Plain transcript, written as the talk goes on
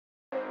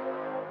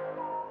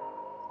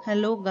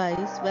Hello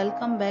guys,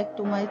 welcome back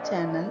to my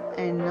channel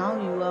and now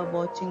you are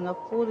watching a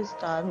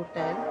 4-star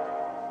hotel.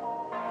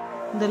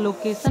 The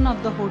location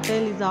of the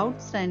hotel is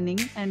outstanding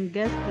and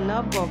guests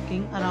love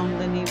walking around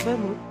the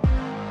neighborhood.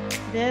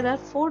 There are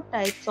 4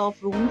 types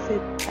of rooms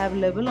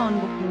available on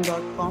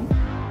booking.com.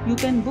 You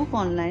can book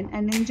online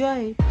and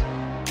enjoy it.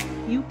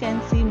 You can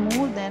see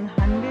more than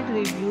 100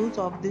 reviews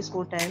of this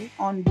hotel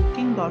on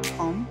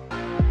booking.com.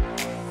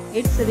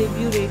 Its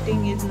review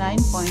rating is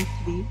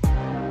 9.3,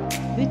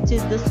 which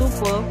is the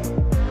superb.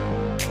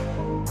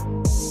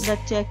 The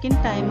check-in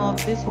time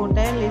of this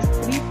hotel is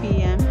 3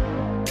 p.m.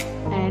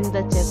 and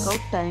the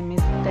checkout time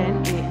is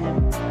 10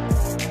 a.m.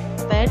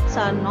 Pets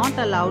are not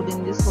allowed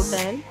in this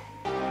hotel.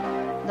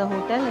 The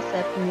hotel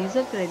accepts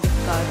major credit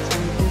cards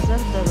and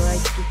reserves the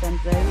right to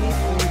temporarily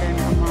hold an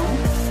amount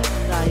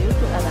prior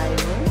to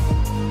arrival.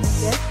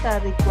 Guests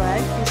are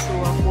required to show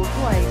a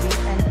photo ID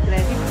and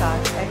credit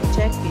card at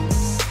check-in.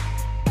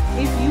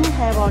 If you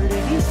have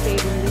already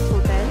stayed in this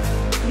hotel,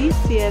 please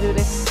share your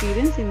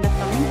experience in the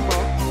comment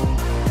box.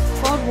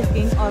 For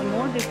booking or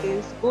more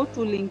details, go to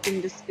link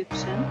in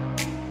description.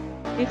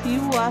 If you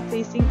are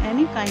facing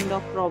any kind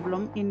of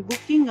problem in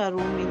booking a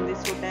room in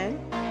this hotel,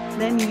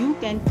 then you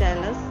can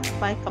tell us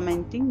by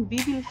commenting.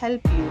 We will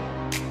help you.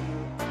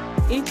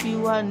 If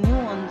you are new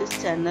on this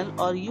channel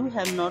or you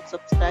have not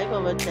subscribed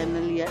our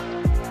channel yet,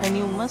 then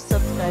you must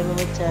subscribe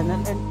our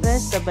channel and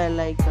press the bell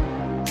icon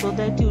so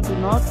that you do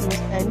not miss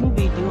any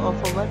video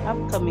of our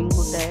upcoming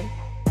hotel.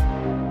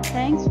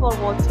 Thanks for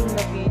watching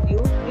the video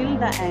till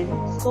the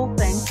end. So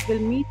friends, will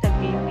meet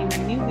again in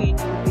a new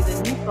video with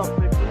a new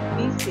property.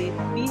 Be safe,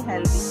 be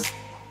healthy.